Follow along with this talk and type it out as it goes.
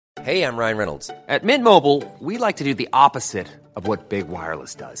Hey, I'm Ryan Reynolds. At Mint Mobile, we like to do the opposite of what Big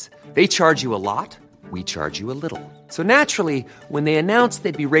Wireless does. They charge you a lot, we charge you a little. So naturally, when they announced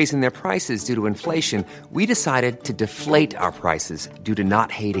they'd be raising their prices due to inflation, we decided to deflate our prices due to not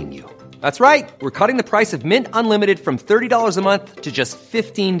hating you. That's right. We're cutting the price of Mint Unlimited from $30 a month to just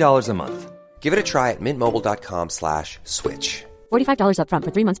 $15 a month. Give it a try at mintmobile.com/switch. $45 up front for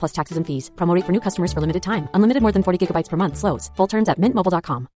 3 months plus taxes and fees. Promo rate for new customers for limited time. Unlimited more than 40 gigabytes per month. Slows full terms at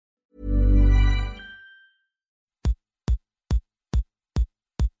mintmobile.com.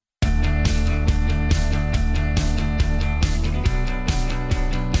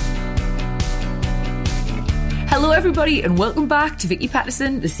 Hello everybody and welcome back to Vicky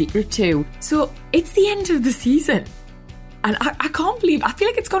Pattison, The Secret 2. So it's the end of the season. And I can't believe, I feel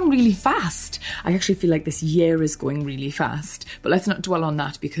like it's gone really fast. I actually feel like this year is going really fast. But let's not dwell on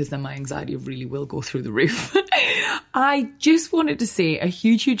that because then my anxiety really will go through the roof. I just wanted to say a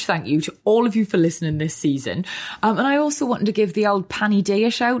huge, huge thank you to all of you for listening this season. And I also wanted to give the old Panny Day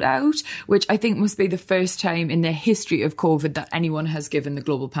a shout out, which I think must be the first time in the history of COVID that anyone has given the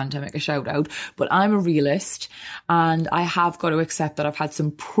global pandemic a shout out. But I'm a realist and I have got to accept that I've had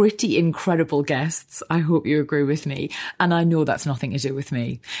some pretty incredible guests. I hope you agree with me. And I know that's nothing to do with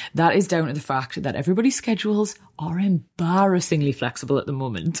me. That is down to the fact that everybody's schedules are embarrassingly flexible at the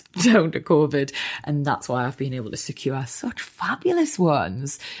moment, down to COVID. And that's why I've been able to secure such fabulous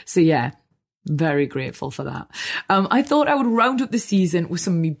ones. So yeah, very grateful for that. I thought I would round up the season with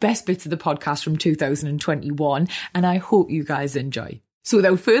some of my best bits of the podcast from 2021. And I hope you guys enjoy. So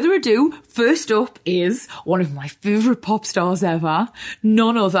without further ado, first up is one of my favourite pop stars ever,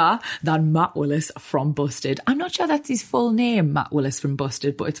 none other than Matt Willis from Busted. I'm not sure that's his full name, Matt Willis from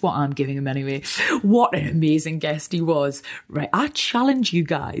Busted, but it's what I'm giving him anyway. What an amazing guest he was. Right, I challenge you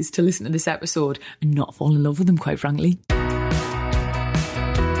guys to listen to this episode and not fall in love with him, quite frankly.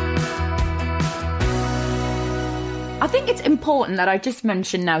 I think it's important that I just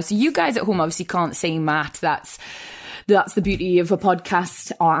mention now, so you guys at home obviously can't see Matt, that's the beauty of a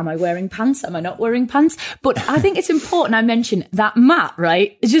podcast. Or am I wearing pants? Am I not wearing pants? But I think it's important I mention that Matt,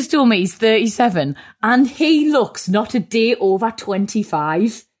 right, just told me he's 37 and he looks not a day over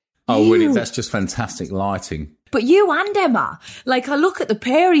 25. Oh, really? That's just fantastic lighting. But you and Emma, like I look at the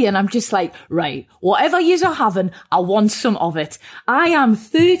pair of you and I'm just like, right, whatever yous are having, I want some of it. I am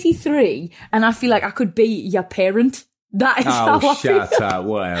 33 and I feel like I could be your parent. That is how I feel. Shut up,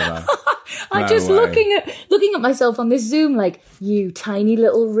 whatever. I'm just looking at myself on this Zoom like, you tiny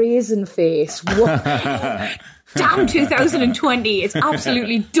little raisin face. What? Damn 2020, it's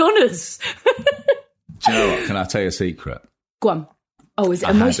absolutely done us. Do you know what? Can I tell you a secret? Go on. Oh, is it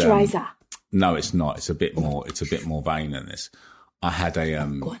a moisturiser? No, it's not. It's a bit more vain than this. I had a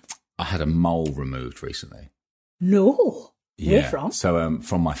mole removed recently. No. Yeah. Where from? So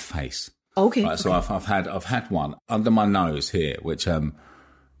from my face. Okay. Right, so I've had one under my nose here, which I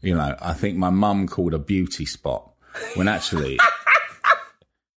think my mum called a beauty spot, when actually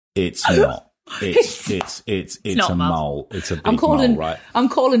it's not. It's a mole. It's a big mole, right? I'm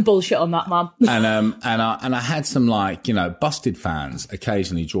calling bullshit on that, Mum. And I had some Busted fans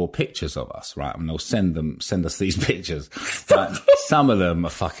occasionally draw pictures of us, right? And they'll send us these pictures. But some of them are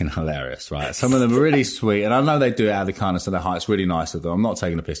fucking hilarious, right? Some of them are really sweet, and I know they do it out of the kindness of their heart. It's really nice of them. I'm not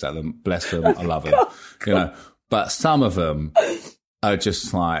taking a piss at them. Bless them. I love them. But some of them are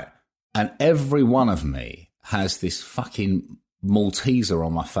just like, and every one of me has this fucking Malteser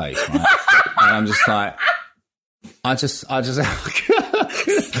on my face, right? And I'm just like, I couldn't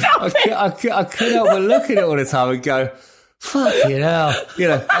help but look at it all the time and go, fucking hell,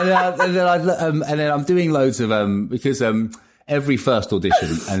 and then I'm doing loads of, because, every first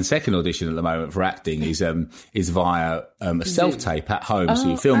audition and second audition at the moment for acting is via, a self-tape at home. So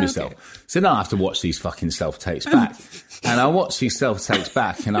you film yourself. So now I have to watch these fucking self-tapes back. And I watch these self-tapes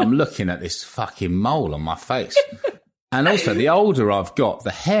back and I'm looking at this fucking mole on my face. And also, the older I've got,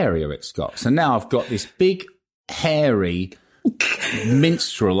 the hairier it's got. So now I've got this big, hairy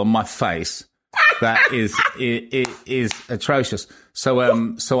minstrel on my face that is atrocious. So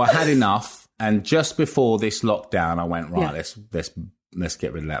I had enough, and just before this lockdown, I went, right, let's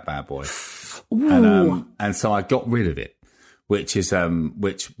get rid of that bad boy. And so I got rid of it. Which is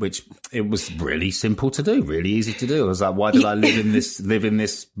which it was really simple to do, really easy to do. I was like, why did I live in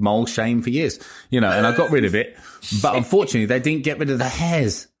this mole shame for years? And I got rid of it. But unfortunately they didn't get rid of the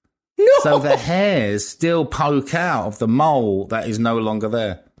hairs. No. So the hairs still poke out of the mole that is no longer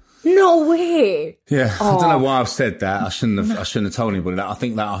there. No way. Yeah. Oh. I don't know why I've said that. I shouldn't have told anybody that. I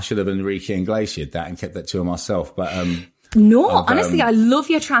think that I should have Enrique Iglesias that and kept that to myself. But No, honestly, I love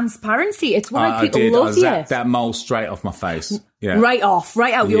your transparency. It's why people love you. I zapped that mole straight off my face. Yeah. Right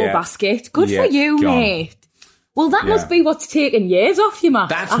out your basket. Good for you, mate. Well, that must be what's taken years off you, Matt.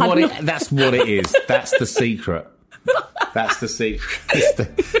 That's what it is. That's the secret. That's the secret.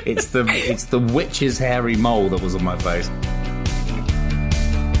 It's the witch's hairy mole that was on my face.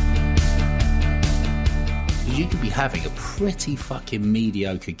 You could be having a pretty fucking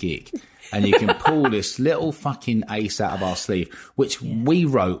mediocre gig, and you can pull this little fucking ace out of our sleeve, which we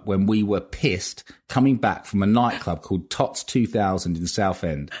wrote when we were pissed coming back from a nightclub called Tots 2000 in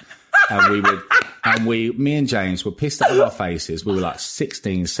Southend. And me and James were pissed out of our faces. We were like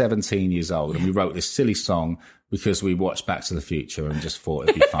 16, 17 years old, and we wrote this silly song because we watched Back to the Future and just thought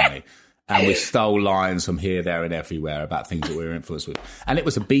it'd be funny. And we stole lines from here, there, and everywhere about things that we were influenced with. And it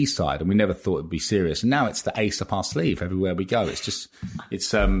was a B-side, and we never thought it'd be serious. And now it's the ace up our sleeve everywhere we go. It's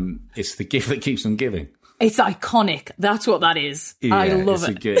the gift that keeps on giving. It's iconic. That's what that is. Yeah, I love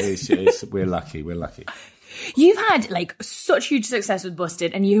it. We're lucky. We're lucky. You've had like such huge success with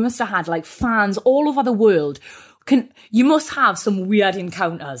Busted, and you must have had like fans all over the world. You must have some weird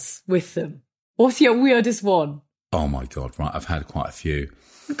encounters with them. What's your weirdest one? Oh my God, right. I've had quite a few.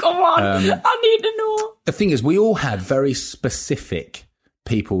 Come on, I need to know. The thing is, we all had very specific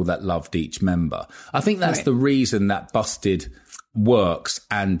people that loved each member. I think that's the reason that Busted works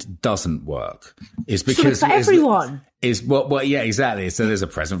and doesn't work. Is because so it's for everyone. Well, yeah, exactly. So there's a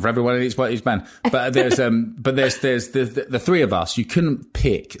present for everyone in each band. But there's the three of us. You couldn't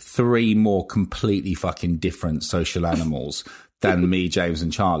pick three more completely fucking different social animals than me, James,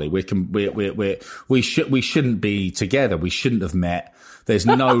 and Charlie. We shouldn't be together. We shouldn't have met. There's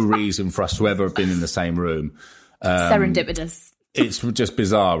no reason for us to ever have been in the same room. Serendipitous. It's just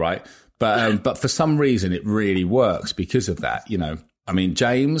bizarre, right? But for some reason, it really works because of that. You know, I mean,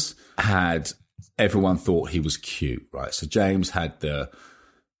 James had. Everyone thought he was cute, right? So James had the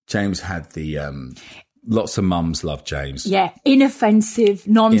lots of mums loved James. Yeah, inoffensive,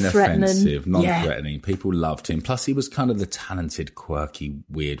 non-threatening. Yeah. People loved him. Plus, he was kind of the talented, quirky,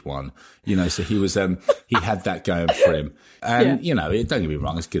 weird one, you know. So he was, he had that going for him. And you know, don't get me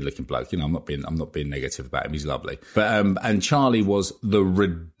wrong, he's a good-looking bloke. You know, I'm not being negative about him. He's lovely. But and Charlie was the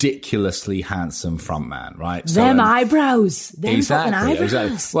ridiculously handsome frontman, right? So, eyebrows, exactly, fucking eyebrows.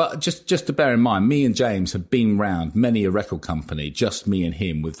 Exactly. Well, just to bear in mind, me and James have been round many a record company, just me and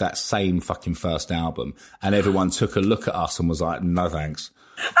him, with that same fucking first album. And everyone took a look at us and was like, no thanks.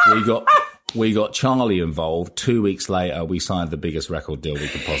 We got Charlie involved. 2 weeks later, we signed the biggest record deal we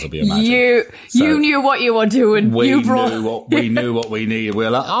could possibly imagine. You knew what you were doing. We knew what we needed. We were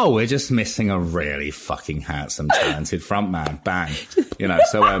like, oh, we're just missing a really fucking handsome, talented frontman. Bang. You know,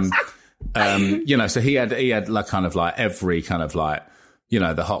 so, so he had like kind of like every kind of like, you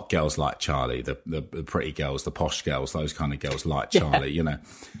know, the hot girls like Charlie, the pretty girls, the posh girls, those kind of girls like Charlie, you know.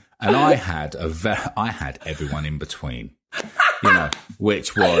 And I had everyone in between, you know,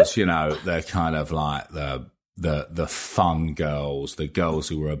 which was, you know, the kind of like the fun girls, the girls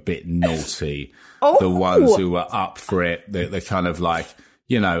who were a bit naughty, the ones who were up for it, the kind of like,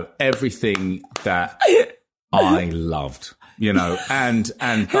 you know, everything that I loved, you know, and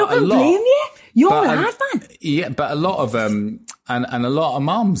who can blame you? You're a lad, man. Yeah, but a lot of and a lot of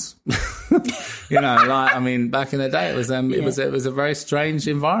mums. You know, like, I mean, back in the day, it was it was a very strange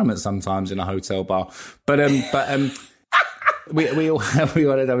environment sometimes in a hotel bar. But we all had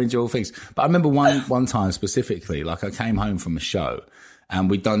enjoyable things. But I remember one time specifically, like I came home from a show and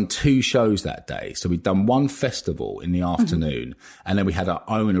we'd done 2 shows that day. So we'd done one festival in the afternoon and then we had our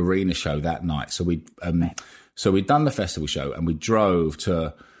own arena show that night. So we'd done the festival show and we drove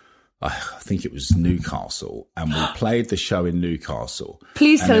to, I think it was Newcastle, and we played the show in Newcastle.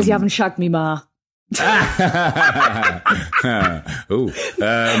 Please tell us you haven't shagged me, Ma. Ooh.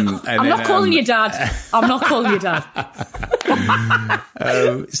 I'm not calling you Dad. I'm not calling you Dad.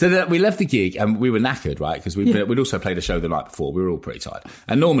 So that we left the gig and we were knackered, right? Because we'd also played a show the night before. We were all pretty tired.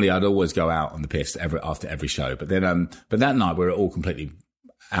 And normally I'd always go out on the piss after every show. But then, but that night we were all completely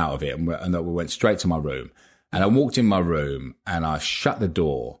out of it, and we went straight to my room. And I walked in my room and I shut the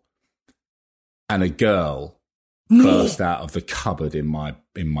door. And a girl burst out of the cupboard in my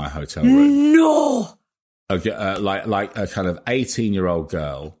hotel room. No, like a kind of 18-year-old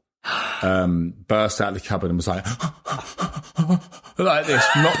girl burst out of the cupboard and was like this,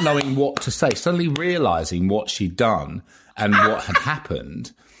 not knowing what to say. Suddenly realising what she'd done and what had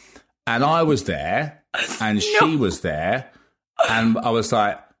happened, and I was there, and she was there, and I was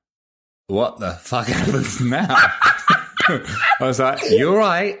like, "What the fuck happens now?" I was like, "You all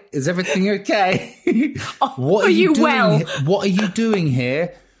right? Is everything okay? What are you doing? well? What are you doing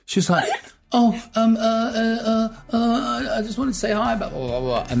here?" She was like, I just wanted to say hi, blah, blah, blah,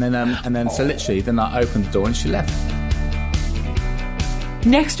 blah. And then so literally, then I opened the door and she left.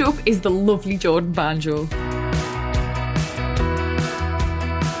 Next up is the lovely Jordan Banjo.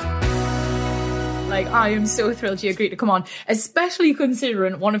 Like, I am so thrilled you agreed to come on, especially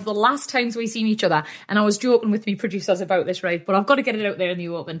considering one of the last times we've seen each other, and I was joking with me producers about this, right, but I've got to get it out there in the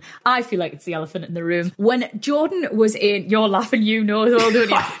open. I feel like it's the elephant in the room. When Jordan was in, you're laughing, you know as well, don't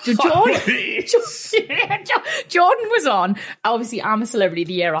you? Jordan was on, obviously I'm a Celebrity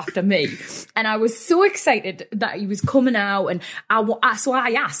the year after me, and I was so excited that he was coming out, and so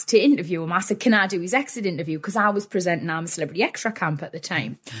I asked to interview him. I said, can I do his exit interview? Because I was presenting I'm a Celebrity Extra Camp at the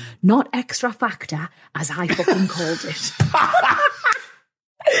time. Not Extra Factor, as I fucking called it.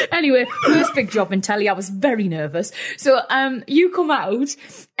 Anyway, first big job in telly. I was very nervous. So you come out,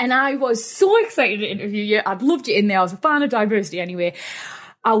 and I was so excited to interview you. I'd loved you in there. I was a fan of Diversity anyway.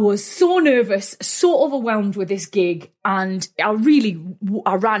 I was so nervous, so overwhelmed with this gig, and I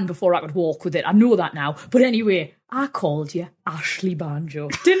ran before I could walk with it. I know that now. But anyway, I called you Ashley Banjo,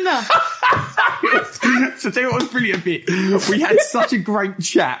 didn't I? So tell you what was brilliant bit. We had such a great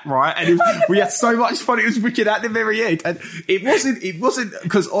chat, right? And we had so much fun. It was wicked at the very end. And it wasn't,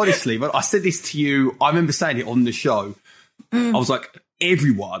 because honestly, when I said this to you, I remember saying it on the show. I was like,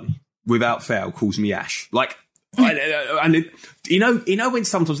 everyone without fail calls me Ash. Like, you know when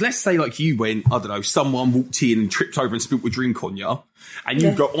sometimes, let's say like you went, I don't know, someone walked in and tripped over and spilt a drink on you, and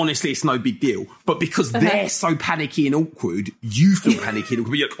you go, honestly, it's no big deal. But because they're so panicky and awkward, you feel panicky and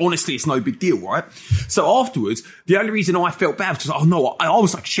awkward. But you're like, honestly, it's no big deal, right? So afterwards, the only reason I felt bad was, I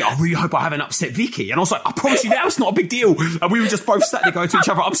was like, shit, I really hope I haven't upset Vicky. And I was like, I promise you now, it's not a big deal. And we were just both sat there going to each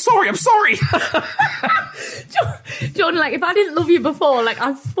other, I'm sorry. Jordan, like, if I didn't love you before, like,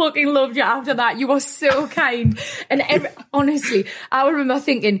 I fucking loved you after that. You were so kind. And honestly, I remember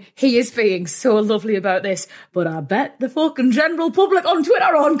thinking, he is being so lovely about this, but I bet the fucking general public on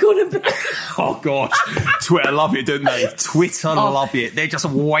Twitter aren't going to be. Oh, God. Twitter love it, don't they? Twitter love it. They're just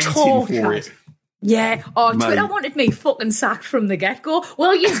waiting for it. Yeah. Oh, mate. Twitter wanted me fucking sacked from the get-go.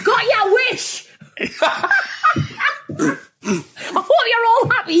 Well, you've got your wish. I hope you're all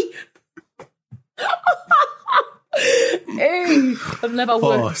happy. Hey, I've never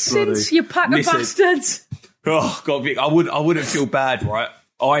worked since, you pack of bastards. Oh, God, Vic, I wouldn't feel bad, right?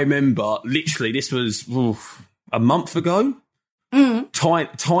 I remember, literally, this was a month ago.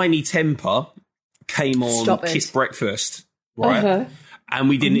 Tiny Temper came on Kiss Breakfast, right? And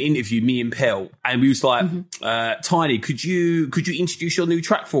we did an interview, me and Pell, and we was like, Tiny, could you introduce your new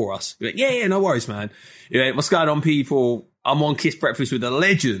track for us? Like, yeah, no worries, man. What's going on, people? I'm on Kiss Breakfast with the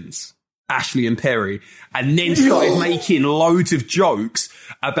legends, Ashley and Perry, and then started making loads of jokes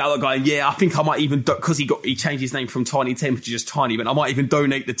about the guy. Yeah, I think I might even, because he changed his name from Tiny Temper to just Tiny, but I might even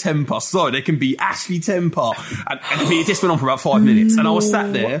donate the Temper so they can be Ashley Temper. And it just went on for about 5 minutes, and I was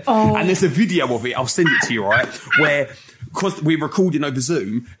sat there, and there's a video of it. I'll send it to you, right? Where, because we're recording over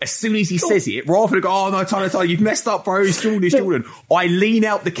Zoom, as soon as he says it, rather than go, oh no, Tiny, you've messed up, bro, it's Jordan. I lean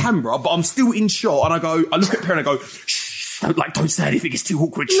out the camera, but I'm still in shot, and I look at Perry and I go, shh. Don't say anything, it's too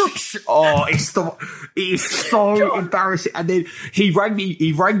awkward. Oh, it's so embarrassing. And then he rang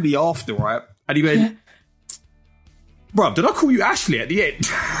me after, right? And he went, bro, did I call you Ashley at the end?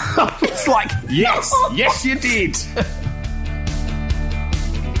 I was like, yes, you did.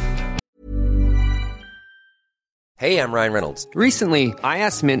 Hey, I'm Ryan Reynolds. Recently, I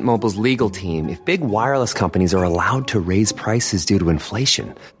asked Mint Mobile's legal team if big wireless companies are allowed to raise prices due to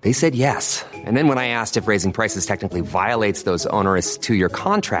inflation. They said yes. And then when I asked if raising prices technically violates those onerous 2-year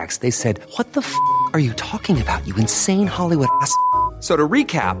contracts, they said, what the f*** are you talking about, you insane Hollywood ass f- So to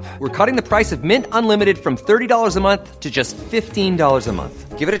recap, we're cutting the price of Mint Unlimited from $30 a month to just $15 a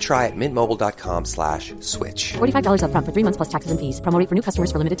month. Give it a try at mintmobile.com/switch. $45 up front for 3 months plus taxes and fees. Promo rate for new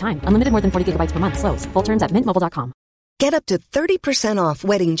customers for limited time. Unlimited more than 40 gigabytes per month. Slows full terms at mintmobile.com. Get up to 30% off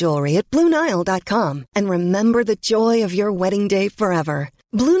wedding jewelry at BlueNile.com. And remember the joy of your wedding day forever.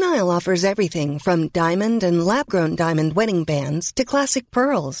 Blue Nile offers everything from diamond and lab-grown diamond wedding bands to classic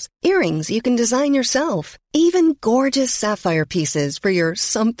pearls, earrings you can design yourself, even gorgeous sapphire pieces for your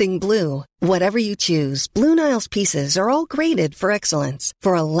something blue. Whatever you choose, Blue Nile's pieces are all graded for excellence,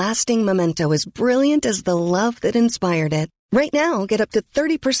 for a lasting memento as brilliant as the love that inspired it. Right now, get up to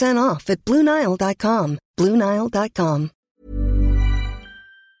 30% off at BlueNile.com. BlueNile.com.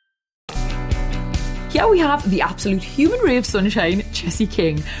 Here we have the absolute human ray of sunshine, Jessie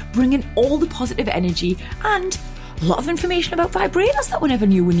King, bringing all the positive energy and a lot of information about vibrators that we never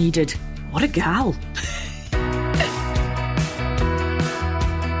knew we needed. What a gal.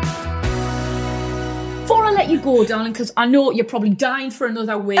 Before I let you go, darling, because I know you're probably dying for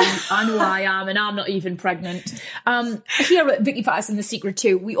another win. I know I am, and I'm not even pregnant. Here at Vicky Pattison, The Secret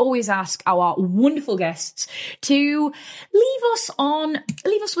 2, we always ask our wonderful guests to leave us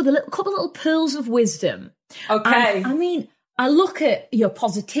with a couple little pearls of wisdom. Okay. And, I mean, I look at your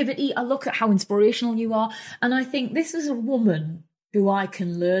positivity, I look at how inspirational you are, and I think this is a woman who I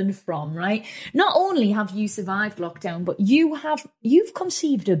can learn from, right? Not only have you survived lockdown, but you've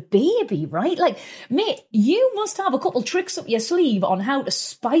conceived a baby, right? Like, mate, you must have a couple tricks up your sleeve on how to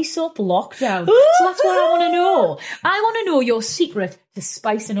spice up lockdown. So that's what I want to know. I want to know your secret to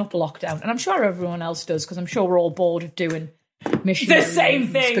spicing up lockdown. And I'm sure everyone else does, because I'm sure we're all bored of doing missionary. The same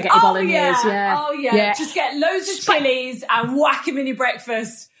thing. Spaghetti bolognese, Oh, yeah. Just get loads of chilies and whack them in your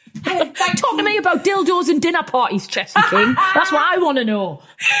breakfast. Talk to me about dildos and dinner parties, Chelsea King. That's what I want to know.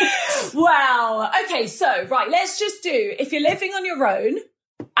 Well, okay, so, right, let's just do, if you're living on your own,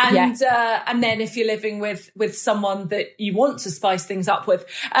 and then if you're living with someone that you want to spice things up with,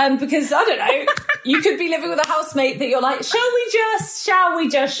 because, I don't know, you could be living with a housemate that you're like, shall we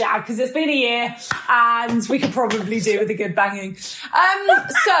just shout? Because it's been a year and we could probably do with a good banging. So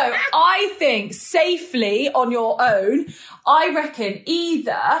I think safely on your own, I reckon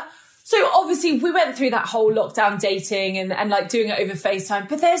so obviously we went through that whole lockdown dating and like doing it over FaceTime,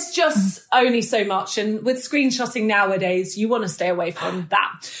 but there's just only so much. And with screenshotting nowadays, you want to stay away from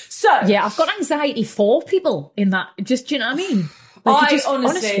that. So yeah, I've got anxiety for people in that. Just, do you know what I mean? Like,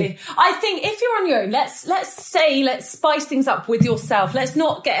 honestly, I think if you're on your own, let's spice things up with yourself. Let's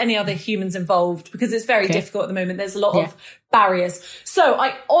not get any other humans involved, because it's very difficult at the moment. There's a lot of barriers. So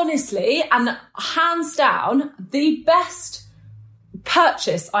I honestly, and hands down, the best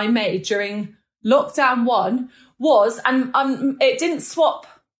purchase I made during lockdown 1 was, and it didn't swap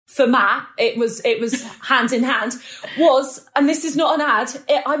for Matt, it was hand in hand, was, and this is not an ad,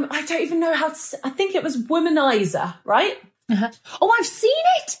 I don't even know how to say, I think it was Womanizer, right? Uh-huh. Oh, I've seen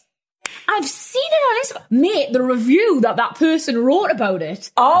it on Instagram. Mate, the review that person wrote about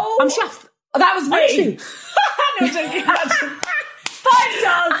it. Oh, I'm sure that was me. No, joking. 5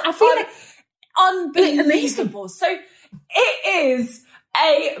 stars. I feel like unbelievable. So it is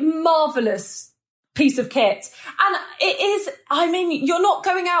a marvellous piece of kit. And it is, I mean, you're not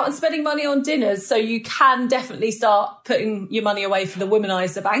going out and spending money on dinners, so you can definitely start putting your money away for the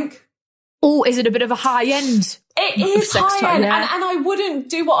Womanizer bank. Oh, is it a bit of a high-end? It is high-end. Yeah. And I wouldn't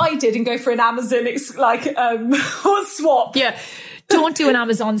do what I did and go for an Amazon, or swap. Yeah. Don't do an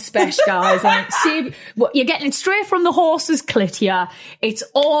Amazon special, guys. See, you're getting it straight from the horse's clit here. It's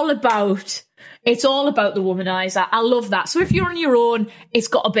all about the Womanizer. I love that. So if you're on your own, it's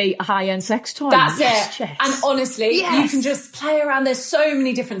got to be a high-end sex toy. That's it. Yes. And honestly, you can just play around. There's so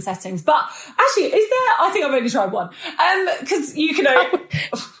many different settings. But actually, I think I've only tried one. Because you can...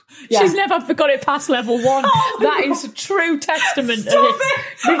 Yeah. She's never got it past level 1. Oh, that is a true testament of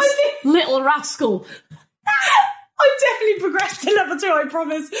this little rascal. I've definitely progressed to level 2, I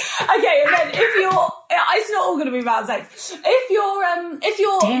promise. Okay, and then if you're, it's not all going to be about sex. If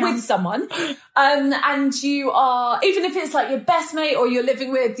you're with someone, and you are, even if it's like your best mate or you're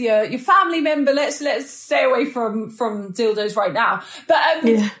living with your family member, let's stay away from dildos right now. But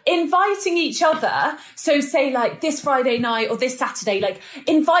inviting each other, so say like this Friday night or this Saturday, like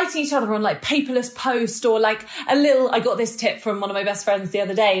inviting each other on like paperless post, or like I got this tip from one of my best friends the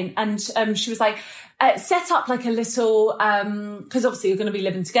other day, and she was like, set up like a little, because obviously you're going to be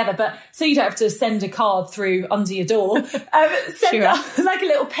living together, but so you don't have to send a card through under your door. Send up like a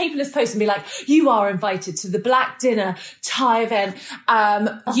little paperless post and be like, you are invited to the Black Dinner Thai event.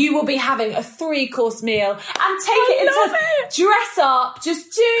 You will be having a 3-course meal, and take dress up,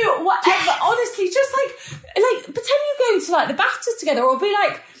 just do whatever. Yes. Honestly, just like pretend you're going to like the BAFTAs together, or be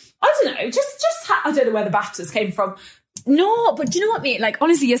like, I don't know, just I don't know where the BAFTAs came from. No, but do you know what, mate? Like,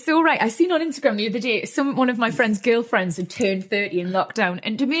 honestly, you're so right. I seen on Instagram the other day, one of my friend's girlfriends had turned 30 in lockdown,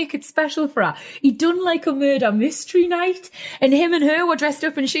 and to make it special for her, he'd done like a murder mystery night, and him and her were dressed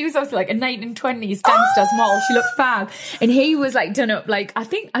up, and she was also like a 1920s gangster's mall. She looked fab, and he was like done up like, I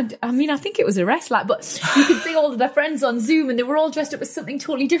think it was a wrestler, but you could see all of their friends on Zoom, and they were all dressed up as something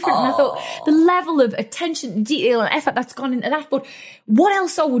totally different. And I thought, the level of attention, detail, and effort that's gone into that, but what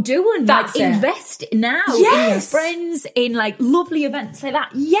else are we doing? That's like, invest now in your friends, in like lovely events like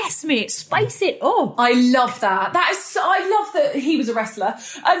that. Yes, mate, spice it up. I love that. I love that he was a wrestler.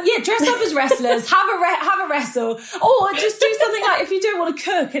 Dress up as wrestlers, have a wrestle, or just do something like, if you don't want to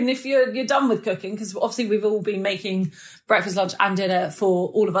cook, and if you're done with cooking, because obviously we've all been making breakfast, lunch, and dinner for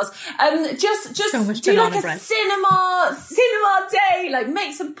all of us. Just so do like a cinema day, like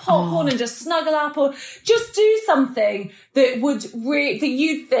make some popcorn and just snuggle up, or just do something that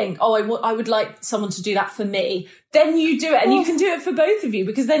you'd think, I would like someone to do that for me, then you do it, and you can do it for both of you,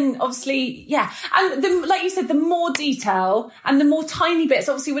 because then obviously, and like you said, the more detail and the more tiny bits.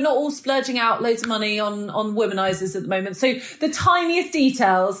 Obviously, we're not all splurging out loads of money on womanizers at the moment, so the tiniest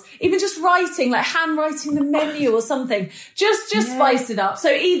details, even just writing, like handwriting the menu or something, just spice it up. So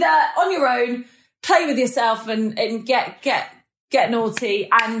either on your own, play with yourself and get naughty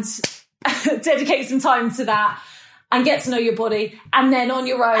and dedicate some time to that and get to know your body, and then on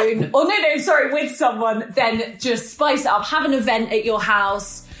your own, with someone, then just spice it up. Have an event at your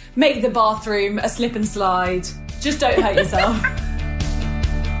house, make the bathroom a slip and slide. Just don't hurt yourself.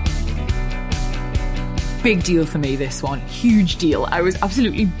 Big deal for me, this one. Huge deal. I was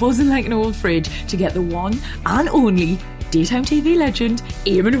absolutely buzzing like an old fridge to get the one and only daytime TV legend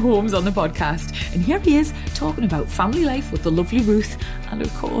Eamon Holmes on the podcast. And here he is talking about family life with the lovely Ruth and,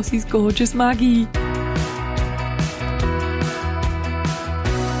 of course, his gorgeous Maggie.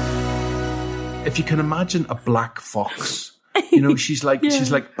 If you can imagine a black fox, she's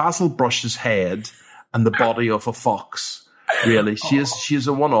like Basil Brush's head and the body of a fox. Really, she is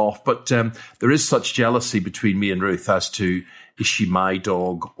a one-off. But there is such jealousy between me and Ruth as to, is she my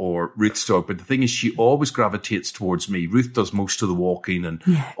dog or Ruth's dog? But the thing is, she always gravitates towards me. Ruth does most of the walking and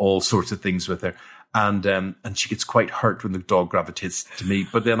all sorts of things with her, and she gets quite hurt when the dog gravitates to me.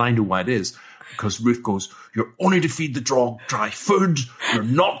 But then I know why it is. Because Ruth goes, you're only to feed the dog dry food. You're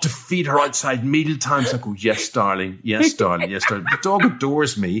not to feed her outside meal times. I go, yes, darling. Yes, darling. Yes, darling. The dog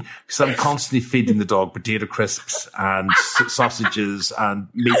adores me because I'm constantly feeding the dog potato crisps and sausages and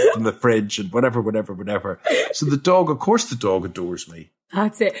meat in the fridge and whatever. So of course the dog adores me.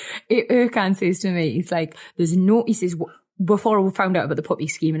 That's it. Erkan says to me, he says, before we found out about the puppy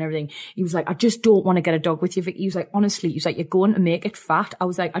scheme and everything, he was like, I just don't want to get a dog with you. He was like, honestly, you're going to make it fat. I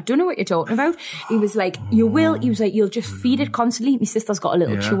was like, I don't know what you're talking about. He was like, you will. He was like, you'll just feed it constantly. My sister's got a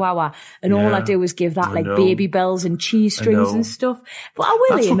little chihuahua, and all I do is give that baby bells and cheese strings and stuff. But I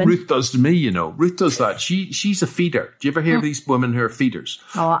will. That's what Ruth does to me, Ruth does that. She's a feeder. Do you ever hear of these women who are feeders?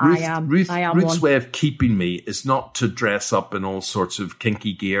 Oh, I am Ruth's one. way of keeping me is not to dress up in all sorts of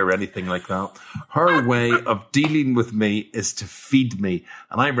kinky gear or anything like that. Her way of dealing with me is to feed me.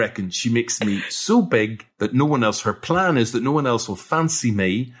 And I reckon she makes me so big that her plan is that no one else will fancy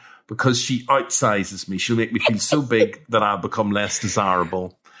me, because she outsizes me. She'll make me feel so big that I'll become less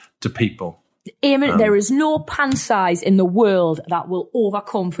desirable to people. Eamon, there is no pant size in the world that will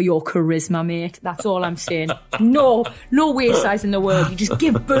overcome for your charisma, mate. That's all I'm saying. No waist size in the world. You just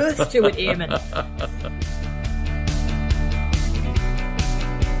give birth to it, Eamon.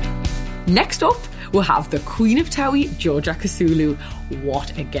 Next up, we'll have the Queen of Towie, Georgia Kasulu.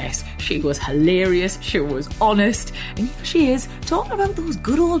 What a guess. She was hilarious, she was honest, and here she is talking about those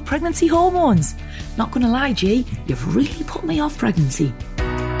good old pregnancy hormones. Not gonna lie, G, you've really put me off pregnancy. Do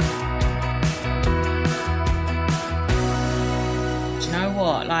you know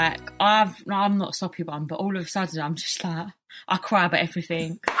what? Like, I'm not a soppy one, but all of a sudden I'm just like, I cry about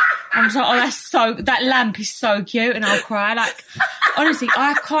everything. I'm just like, that lamp is so cute, and I'll cry. Like, honestly,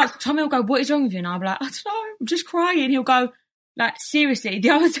 I can't. Tommy will go, what is wrong with you? And I'll be like, I don't know, I'm just crying. He'll go, like, seriously,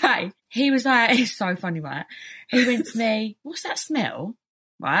 the other day, he was like, it's so funny, right? He went to me, what's that smell?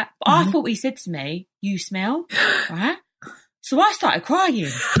 Right? But I thought he said to me, you smell? Right? So I started crying.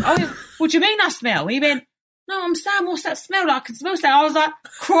 I went, what do you mean I smell? He went, no, I'm Sam, what's that smell? Like, I can smell something. I was like,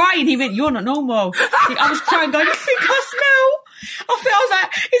 crying. He went, you're not normal. I was crying, going, you think I smell? I was like,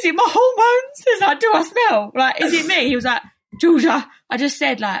 is it my hormones? He's like, do I smell? Like, is it me? He was like, Georgia, I just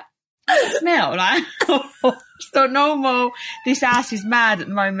said, like, does it smell? Like, it's not normal. This house is mad at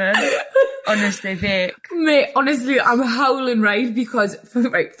the moment. Honestly, Vic. Mate, honestly, I'm howling, right? Because,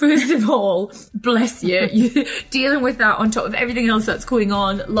 first of all, bless you, you're dealing with that on top of everything else that's going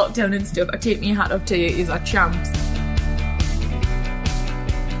on, lockdown and stuff. I take my hat up to you, you're like champs.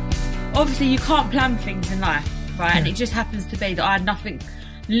 Obviously, you can't plan things in life, right? And it just happens to be that I had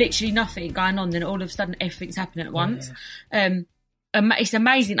literally nothing going on, then all of a sudden everything's happening at once. It's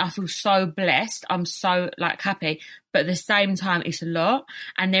amazing. I feel so blessed. I'm so, like, happy. But at the same time, it's a lot.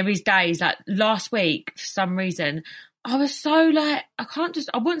 And there is days, like, last week, for some reason, I was so, like, I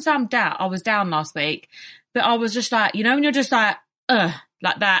wouldn't say I'm down. I was down last week. But I was just like, when you're just like,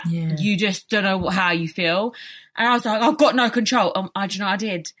 like that, you just don't know how you feel. And I was like, I've got no control. Do you know what I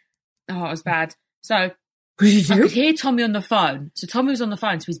did? Oh, it was bad. So I could hear Tommy on the phone. So Tommy was on the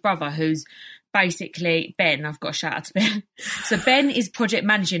phone to his brother, who's basically Ben. I've got a shout out to Ben. So Ben is project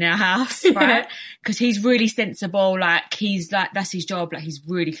managing our house, right? Because he's really sensible. Like, he's like, that's his job. Like, he's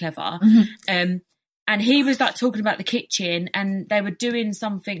really clever. Mm-hmm. And he was like talking about the kitchen, and they were doing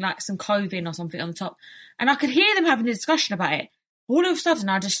something like some clothing or something on the top. And I could hear them having a discussion about it. All of a sudden,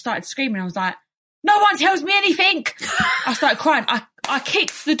 I just started screaming. I was like, no one tells me anything. I started crying. I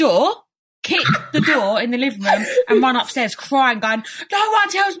kicked the door in the living room and run upstairs crying, going, no one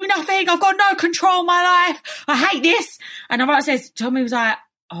tells me nothing. I've got no control of my life. I hate this. And I run upstairs. Tommy was like,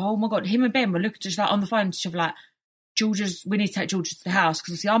 oh my God. Him and Ben were looking just like on the phone to each other like, we need to take Georgia to the house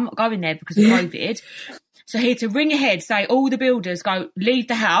because I'm not going there because of COVID. So he had to ring ahead, say all the builders go, leave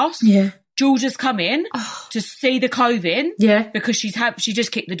the house. Yeah. Georgia's come in to see the clothing because she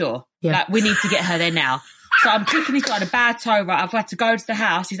just kicked the door. Yeah. Like, we need to get her there now. So I'm kicking this guy in a bad toe, right? I've had to go to the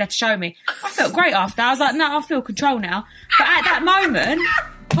house. He's had to show me. I felt great after. I was like, no, I feel control now. But at that moment,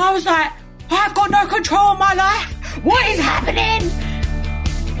 I was like, I've got no control of my life. What is happening?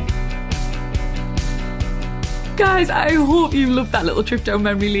 Guys, I hope you loved that little trip down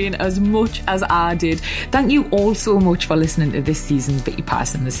memory lane as much as I did. Thank you all so much for listening to this season's Vicky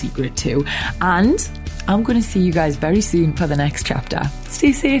Pattison The Secret 2. And I'm going to see you guys very soon for the next chapter.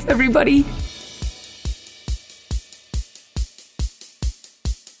 Stay safe, everybody.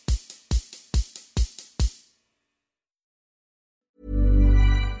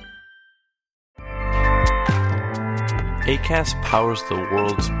 Acast powers the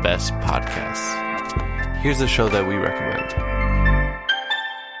world's best podcasts. Here's a show that we recommend.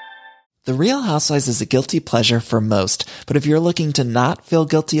 The Real Housewives is a guilty pleasure for most, but if you're looking to not feel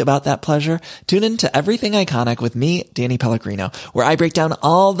guilty about that pleasure, tune in to Everything Iconic with me, Danny Pellegrino, where I break down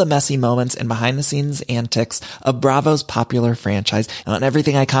all the messy moments and behind-the-scenes antics of Bravo's popular franchise. And on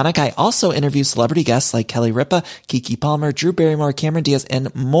Everything Iconic, I also interview celebrity guests like Kelly Ripa, Keke Palmer, Drew Barrymore, Cameron Diaz,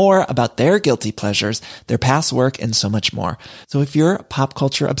 and more about their guilty pleasures, their past work, and so much more. So if you're pop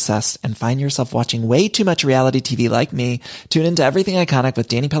culture obsessed and find yourself watching way too much reality TV like me, tune into Everything Iconic with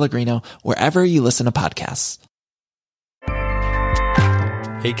Danny Pellegrino, wherever you listen to podcasts.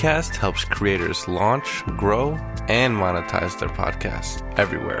 Acast helps creators launch, grow, and monetize their podcasts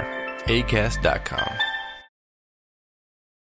everywhere. Acast.com.